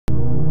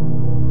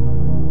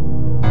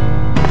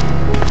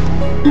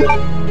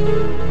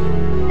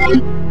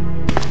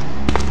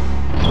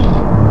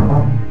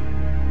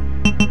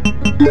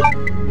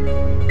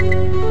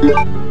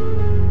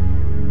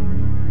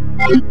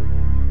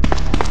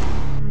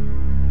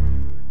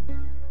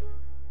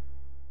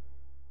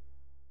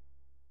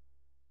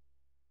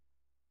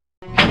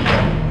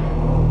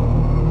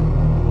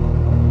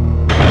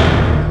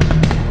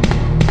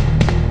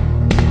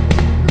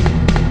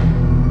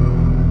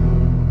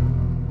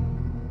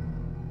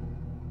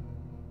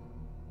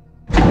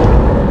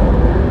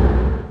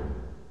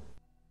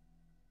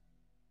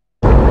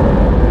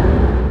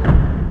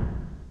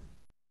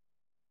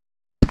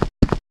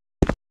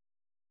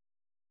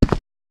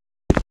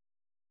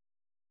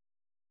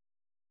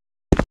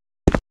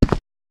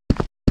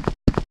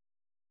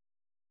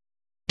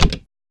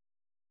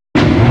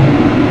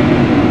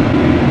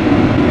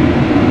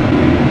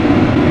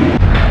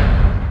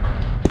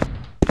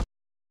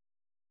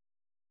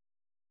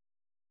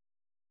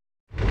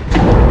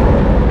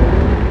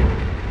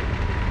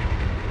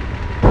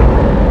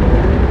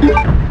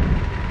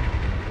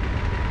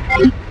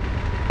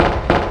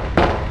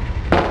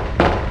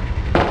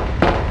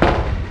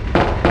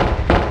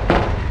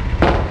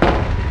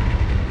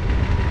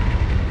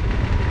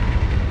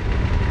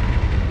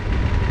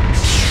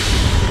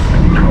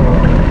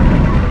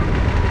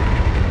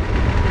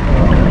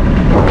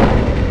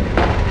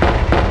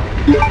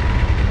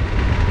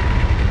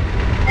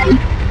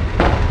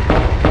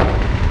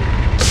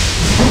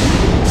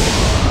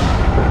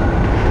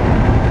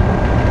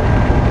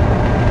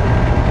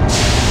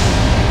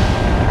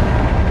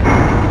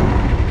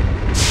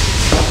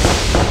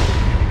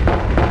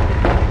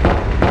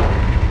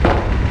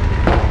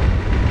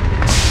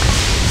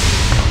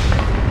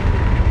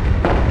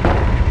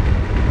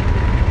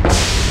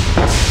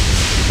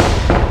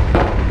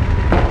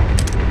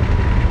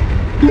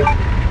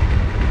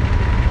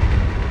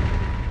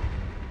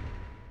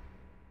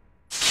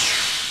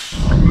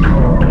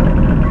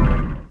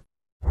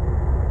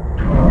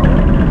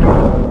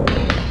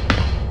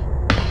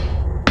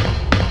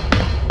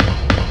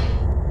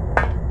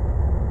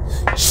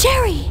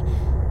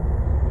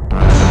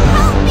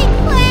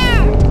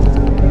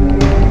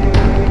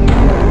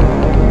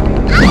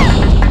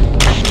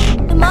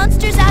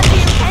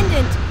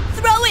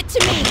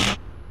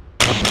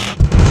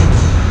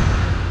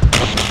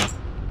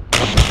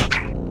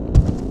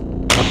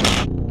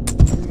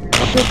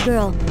Good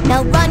girl.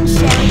 Now run,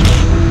 Sherry!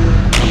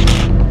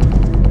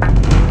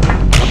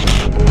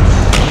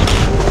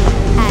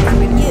 As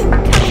for you,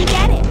 come and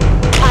get it!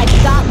 I've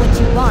got what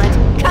you want.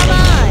 Come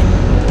on!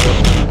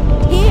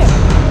 Here!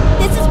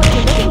 This is what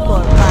you're looking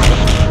for, right?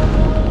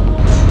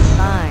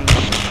 Fine.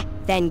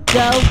 Then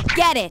go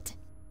get it!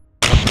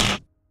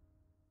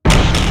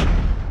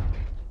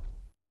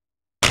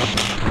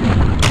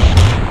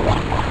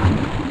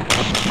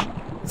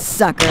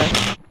 Sucker!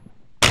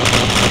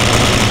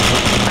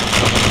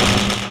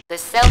 The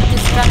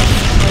self-destruct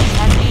sequence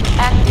has been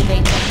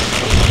activated.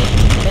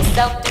 The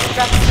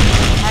self-destruct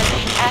sequence has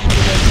been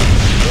activated.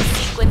 This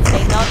sequence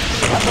may not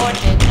be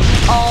aborted.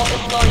 All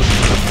employees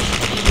proceed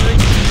to the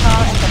emergency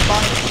car at the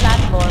bottom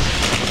platform.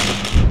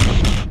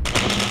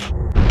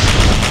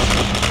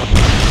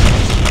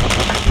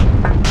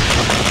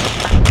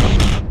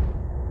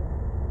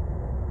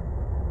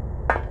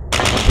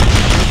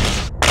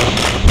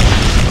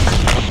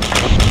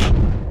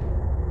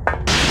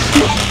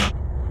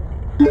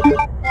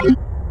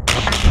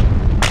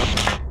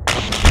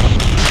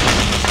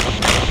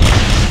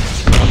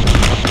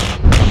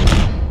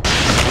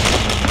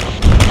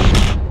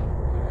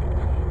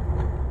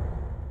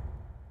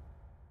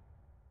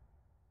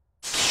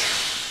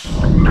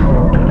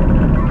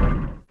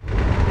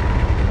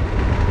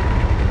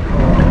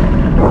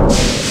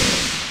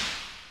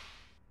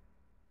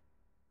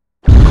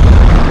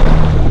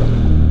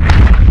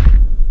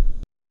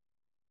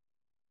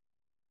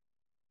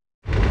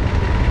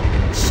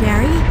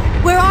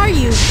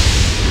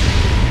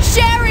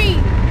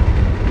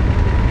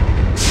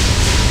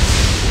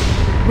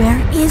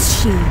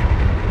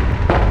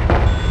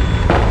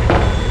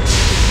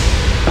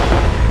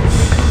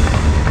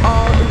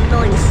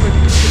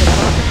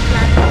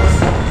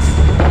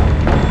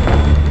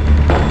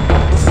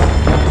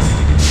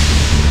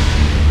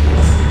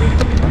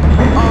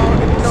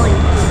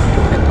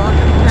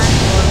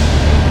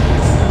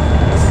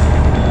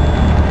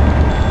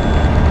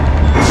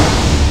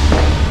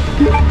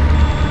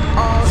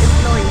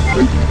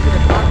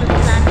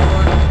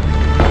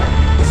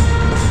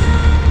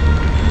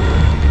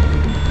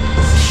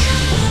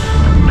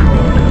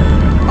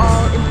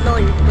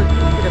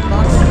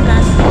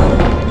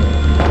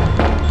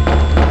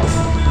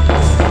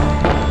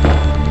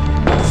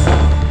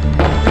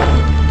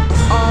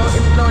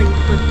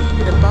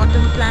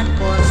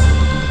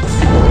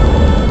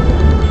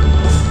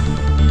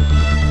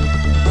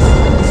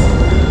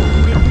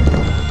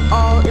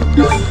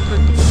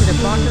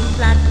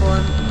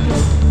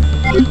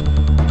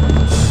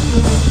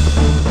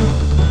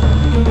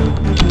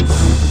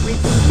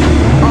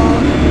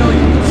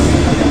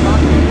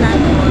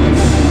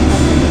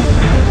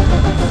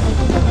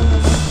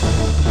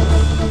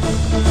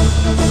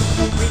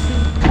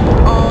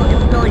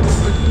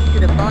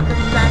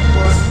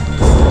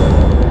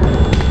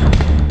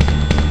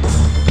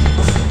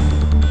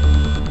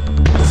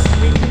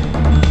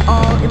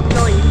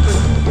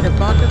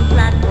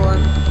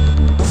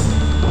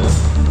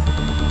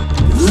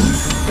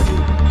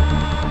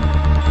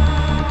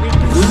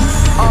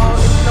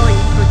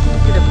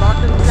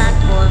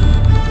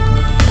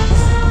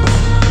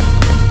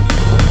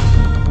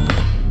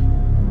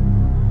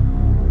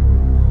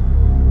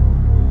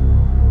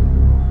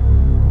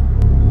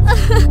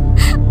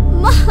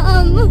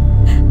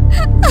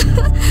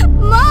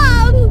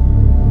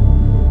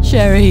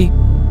 Sherry,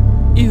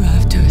 you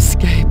have to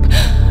escape.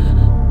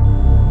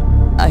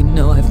 I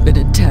know I've been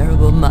a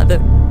terrible mother,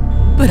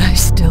 but I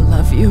still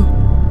love you.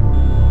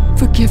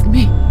 Forgive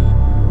me.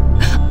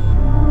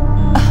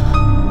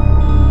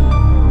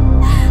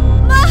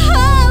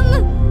 Mom!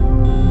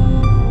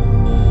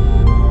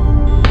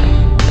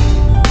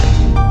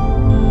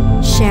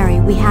 Sherry,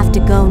 we have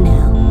to go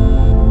now.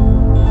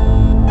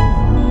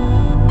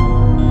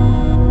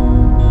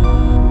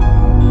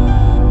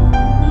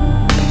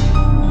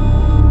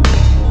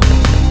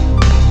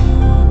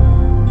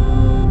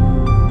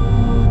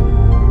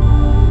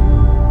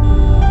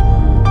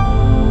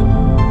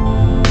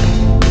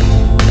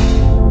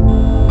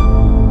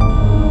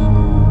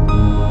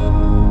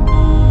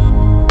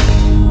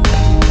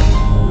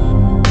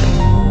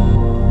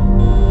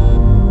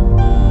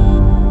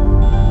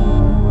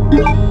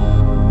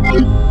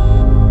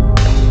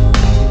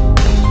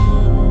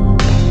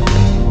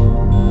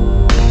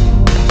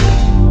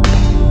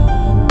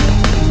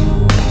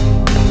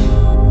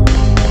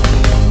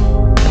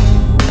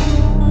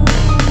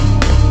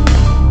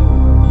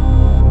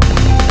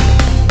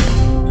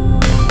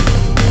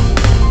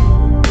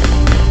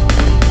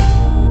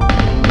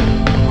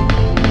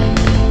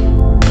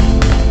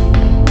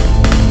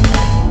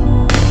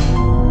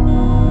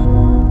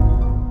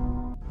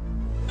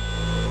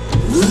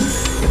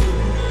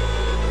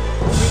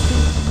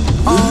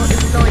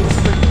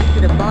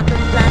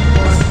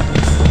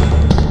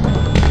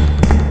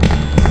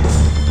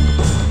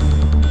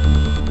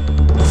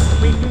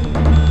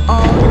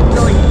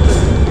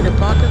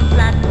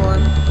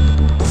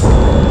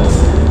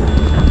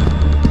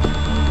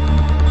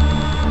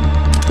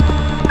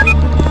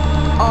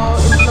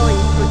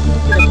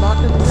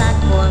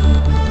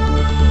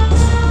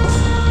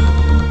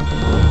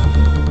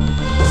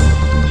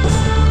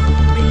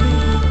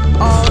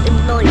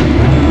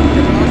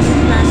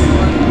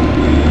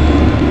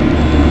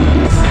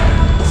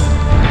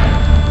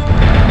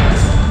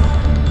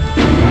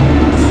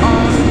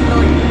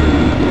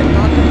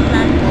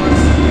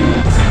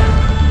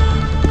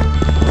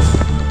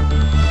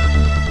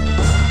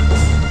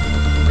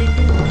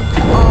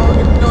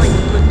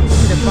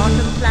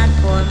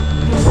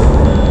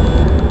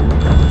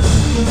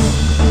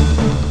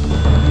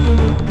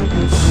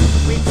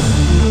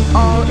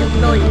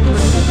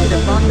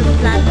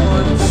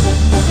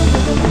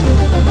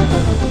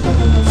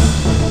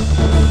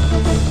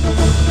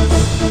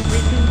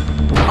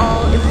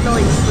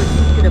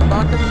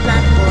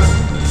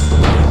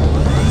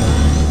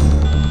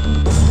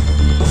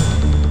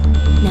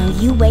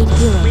 You wait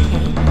here,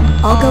 okay?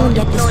 I'll go and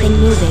get this thing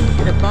moving.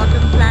 To the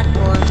bottom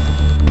platform.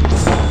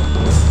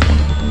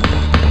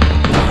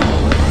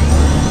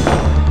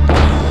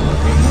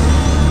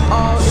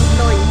 All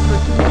employees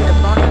proceed to the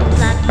bottom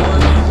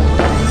platform.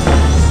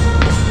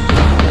 All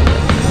employees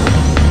proceed to the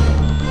bottom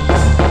platform.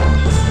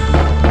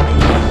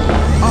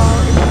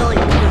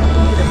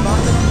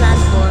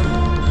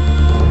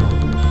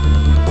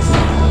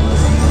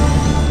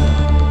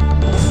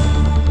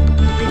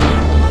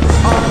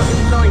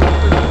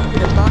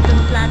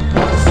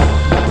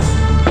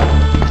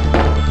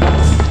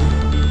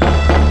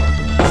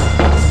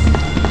 All employees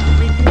proceed to the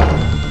bottom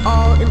platform.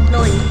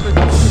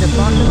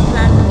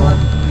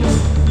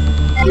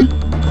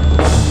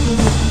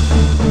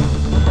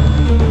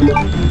 All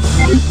employees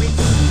proceed to the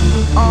bottom platform.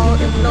 All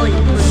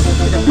employees proceed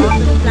to the bottom platform. All employees proceed to the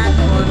bottom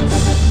platform.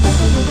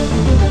 All employees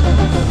proceed to the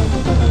bottom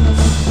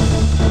platform.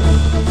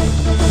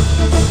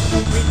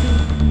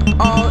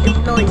 All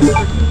employees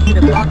proceed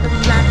to the bottom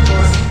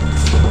platform.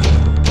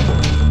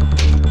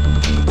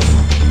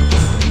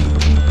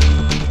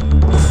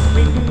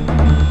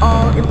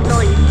 All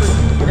employees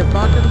proceed to the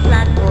bottom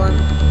platform.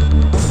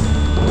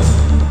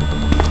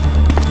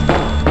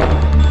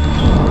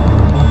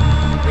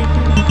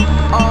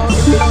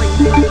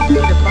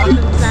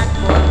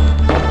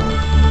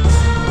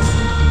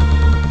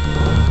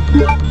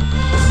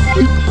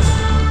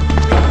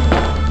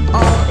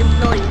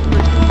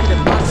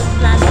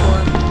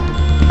 All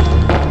employees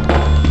proceed to the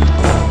bottom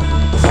platform.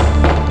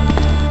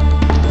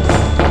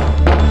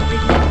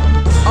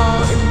 All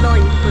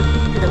employees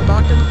proceed to the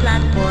bottom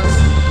platform.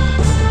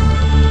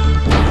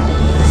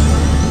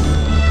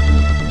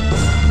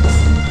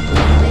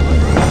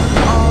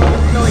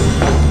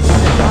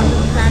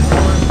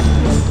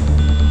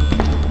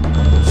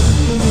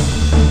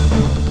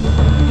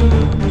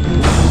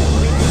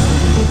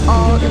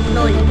 All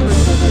employees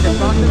proceed to the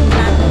bottom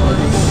platform.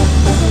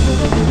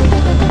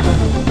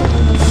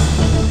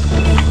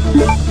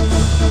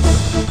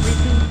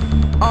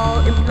 All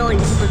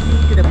employees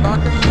proceed to the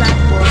bottom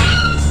platform.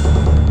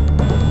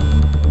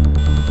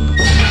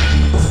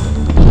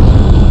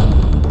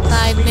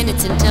 5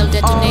 minutes until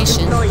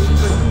detonation. All employees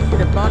proceed to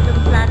the bottom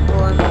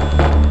platform.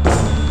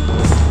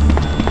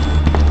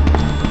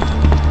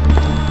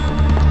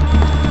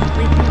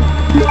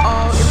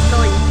 All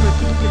employees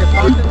proceed to the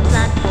bottom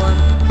platform.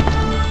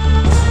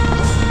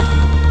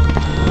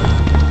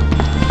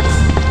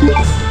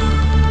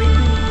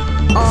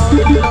 All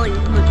employees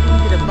proceed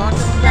to the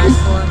bottom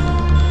platform.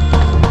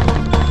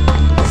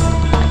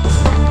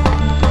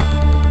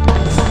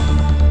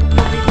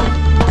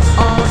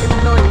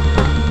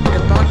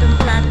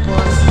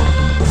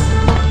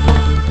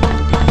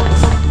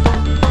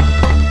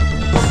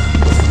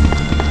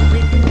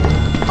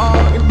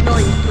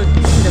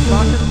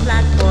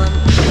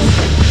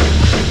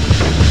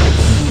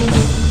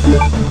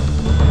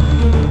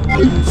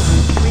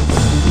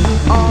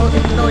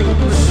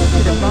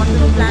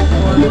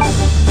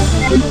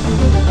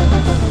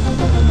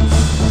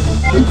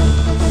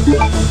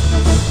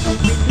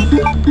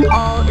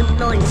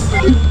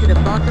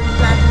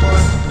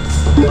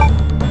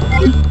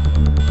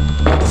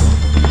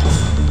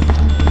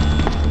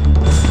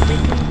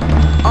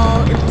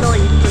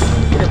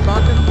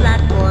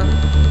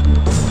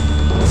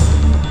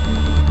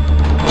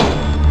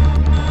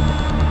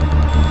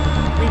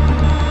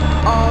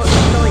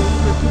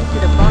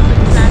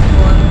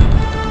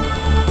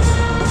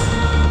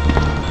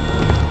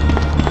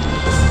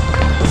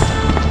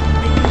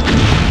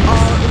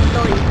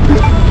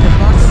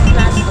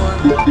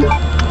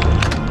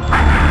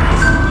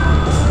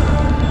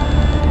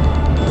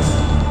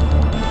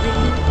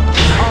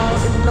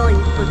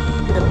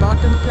 to the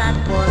bottom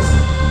platform.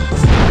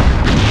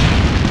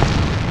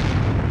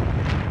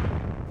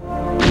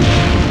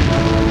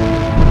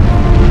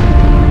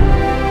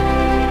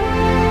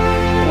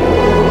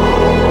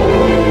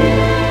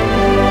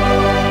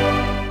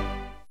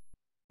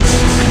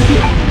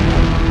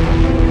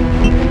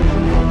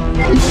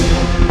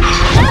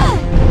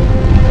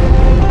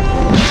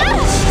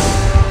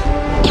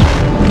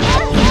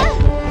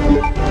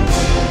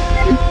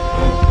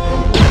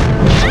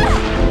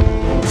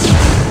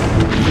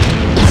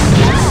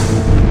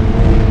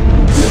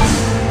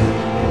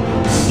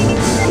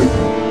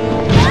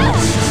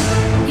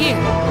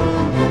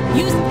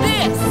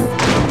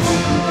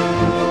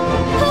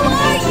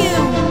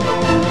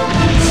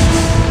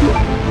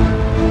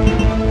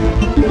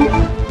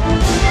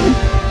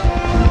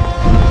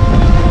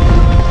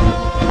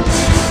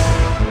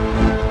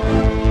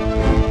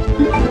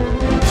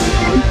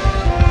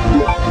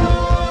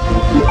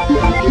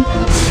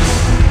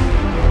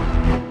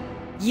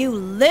 You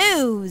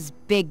lose,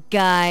 big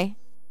guy.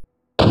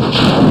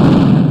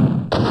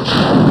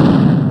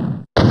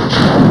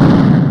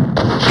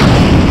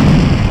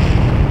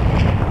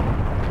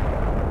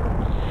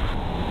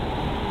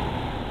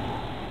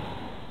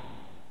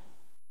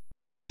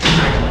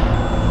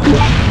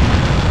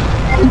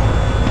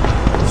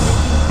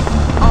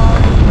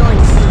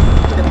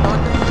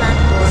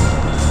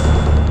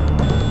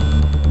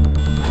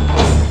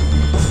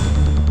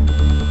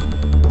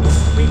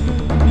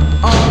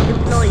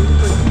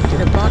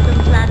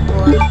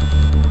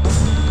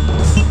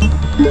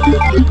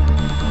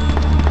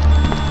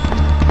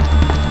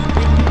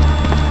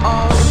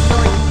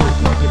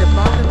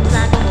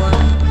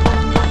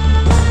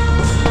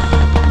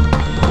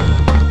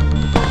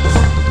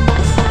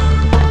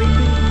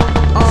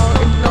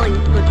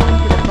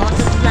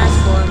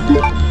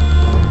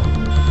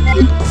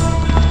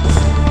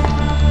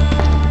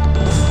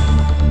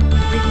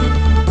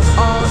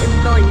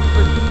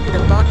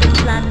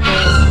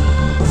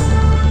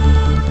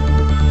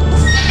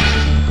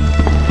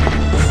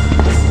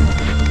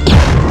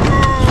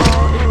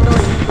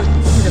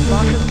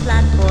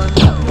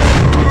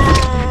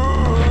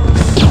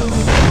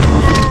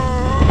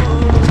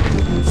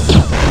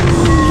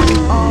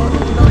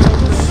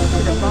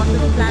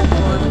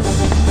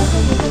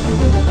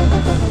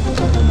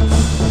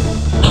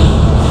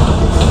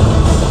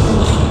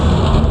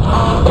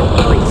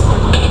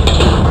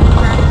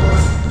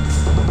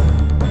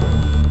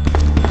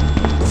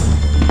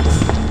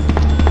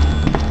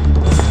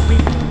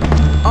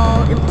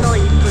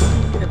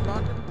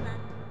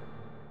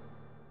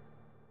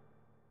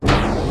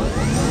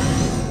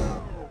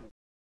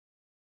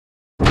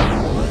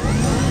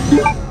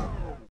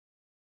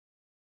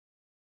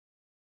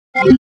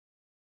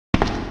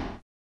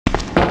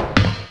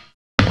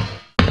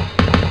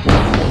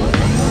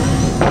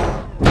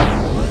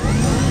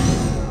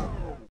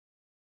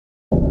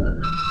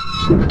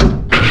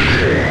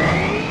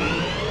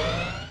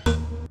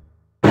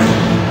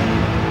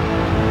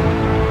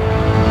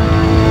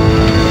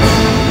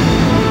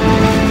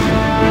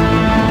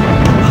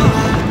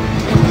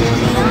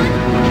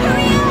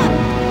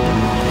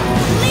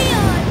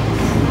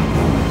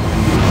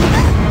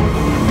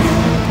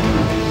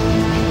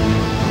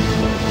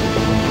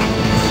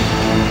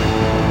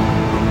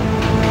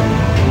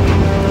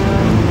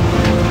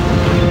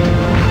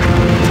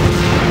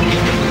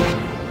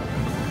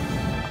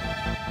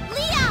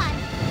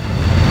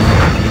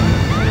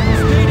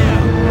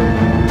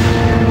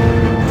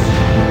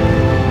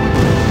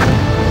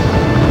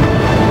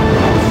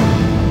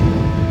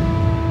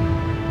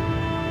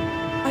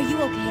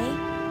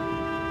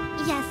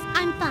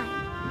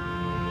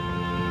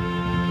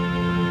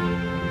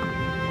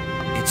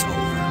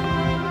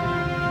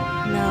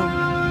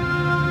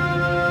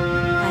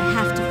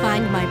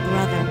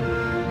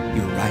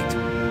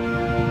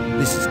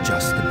 This is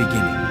just the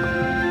beginning.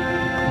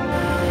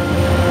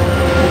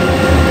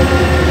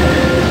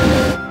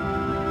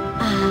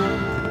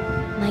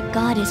 Ah, my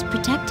God has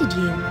protected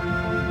you.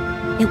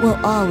 It will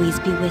always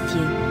be with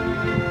you.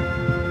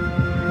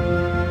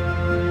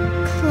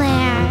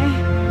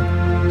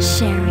 Claire.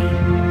 Sherry.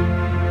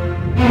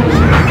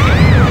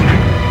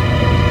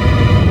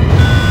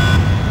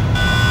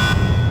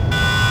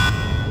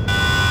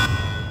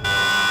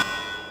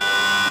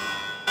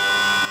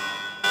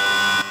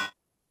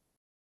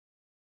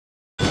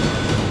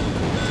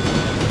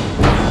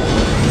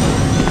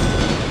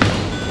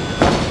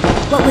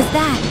 What was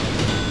that?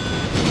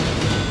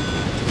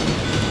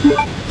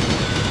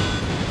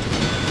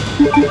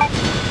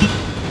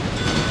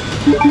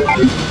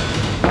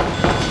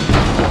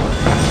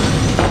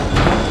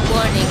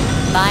 Warning,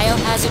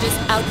 biohazardous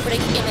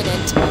outbreak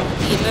imminent.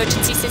 The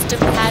emergency system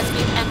has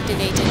been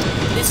activated.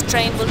 This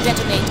train will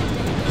detonate.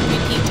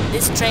 Repeat,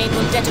 this train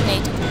will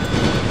detonate.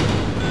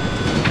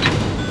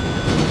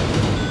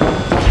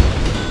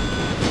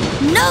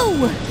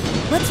 No!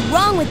 What's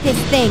wrong with this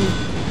thing?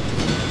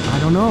 I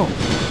don't know.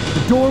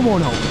 The door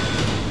won't open.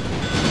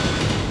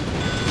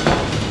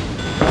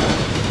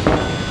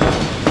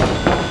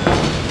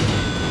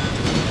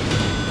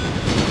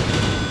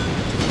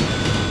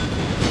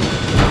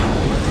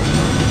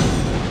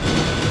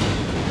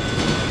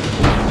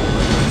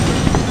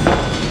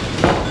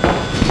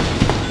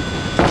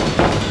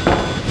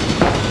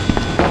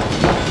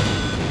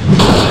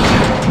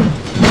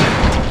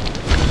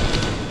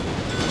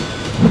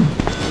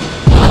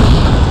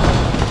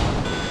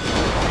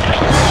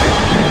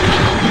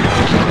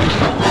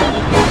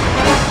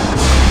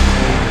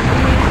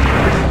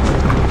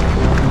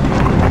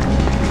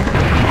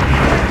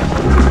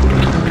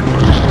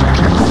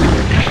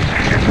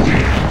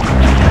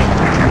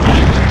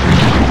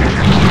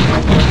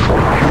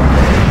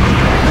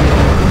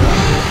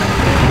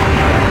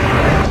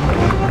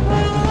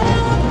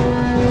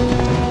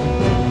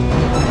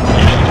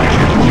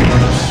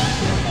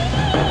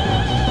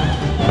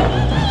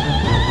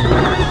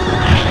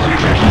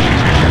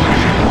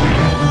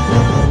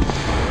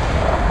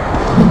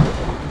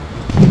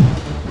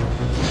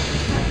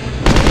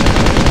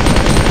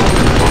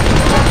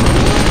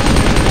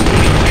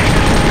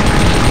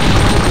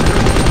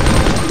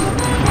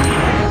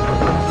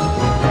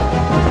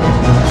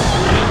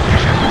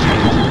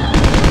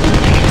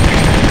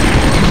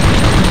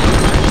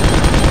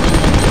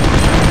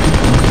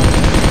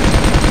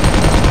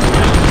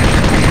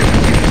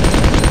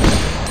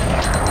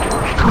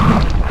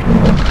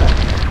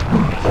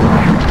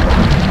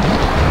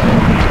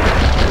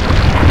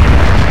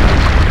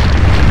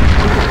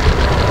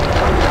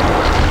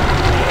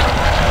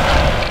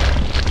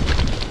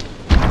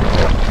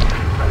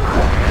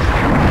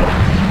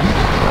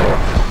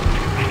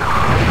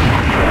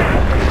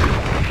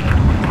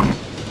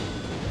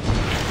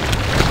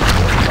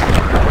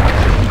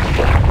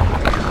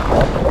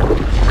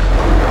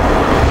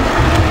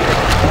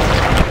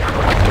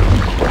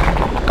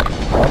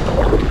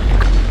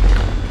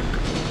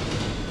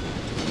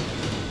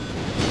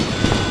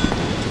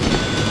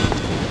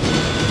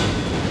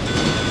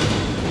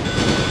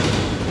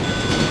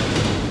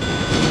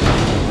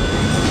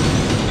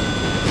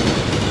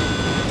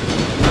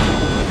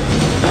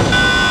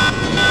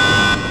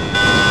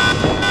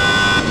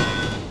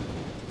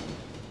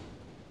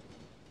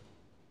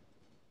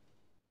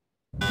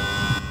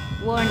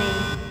 Warning,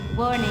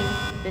 warning.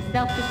 The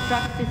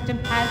self-destruct system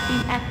has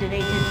been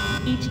activated.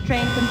 Each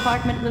train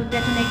compartment will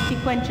detonate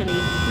sequentially.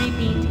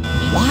 Repeat, each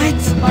train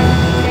compartment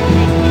will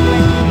detonate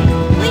sequentially.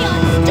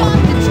 Leon, stop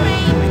the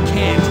train! I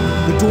can't.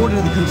 The door to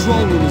the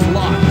control room is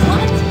locked.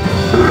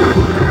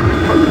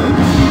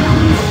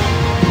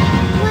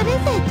 What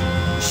is it?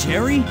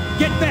 Sherry,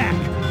 get back!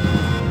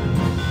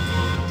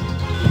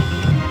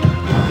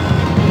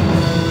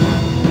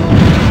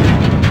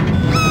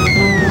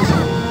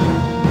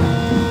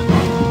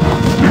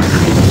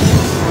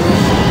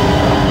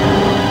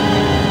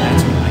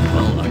 That's what I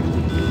call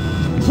ugly.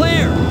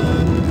 Claire!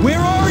 Where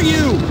are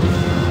you?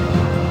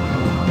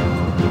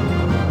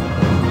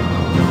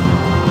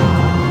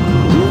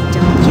 You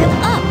don't give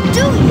up,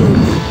 do you?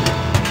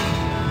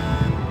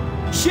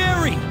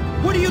 Sherry!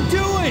 What are you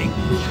doing?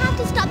 We have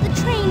to stop the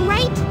train,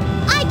 right?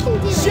 I can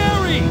do it.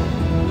 Sherry!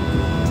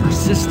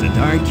 Persistent,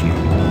 aren't you?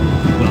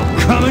 Well,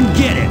 come and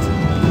get it!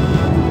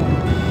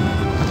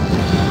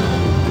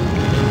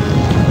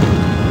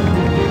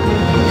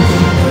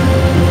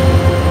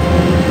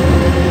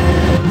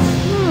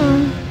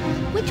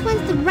 Which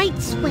one's the right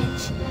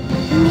switch?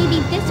 Maybe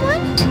this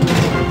one?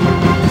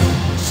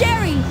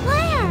 Sherry!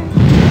 Claire!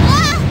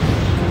 Ah!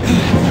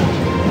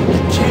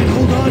 Can't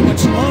hold on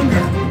much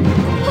longer.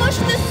 Push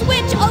the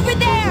switch over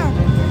there!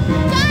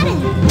 Got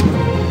it!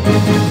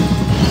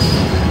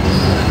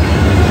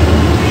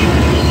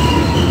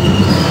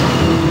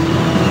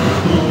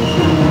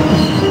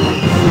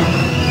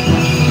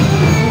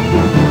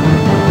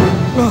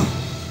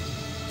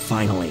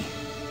 Finally.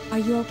 Are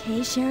you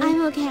okay, Sherry?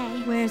 I'm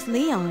okay. Where's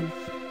Leon?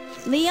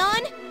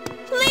 Leon?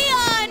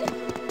 Leon!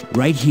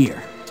 Right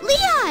here.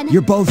 Leon!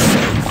 You're both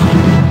safe.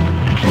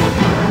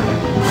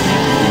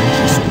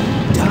 Just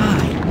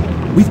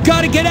die. We've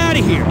got to get out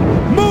of here.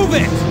 Move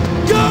it!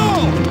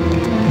 Go!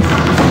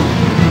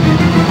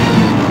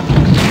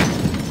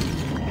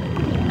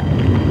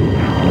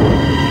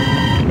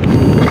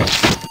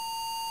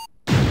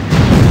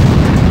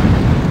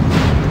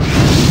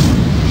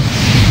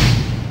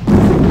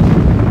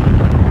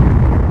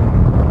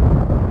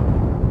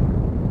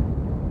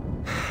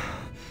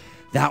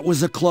 That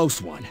was a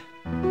close one.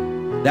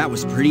 That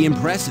was pretty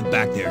impressive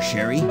back there,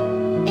 Sherry.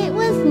 It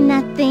was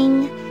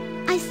nothing.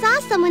 I saw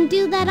someone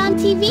do that on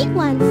TV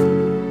once.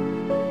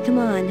 Come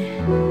on.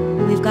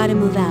 We've got to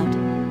move out.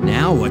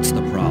 Now what's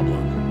the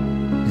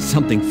problem? Is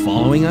something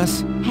following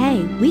us?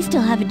 Hey, we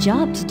still have a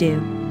job to do.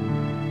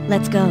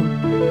 Let's go.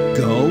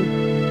 Go?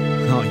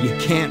 Oh, you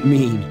can't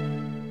mean...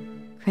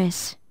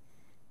 Chris,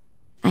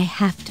 I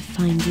have to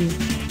find you.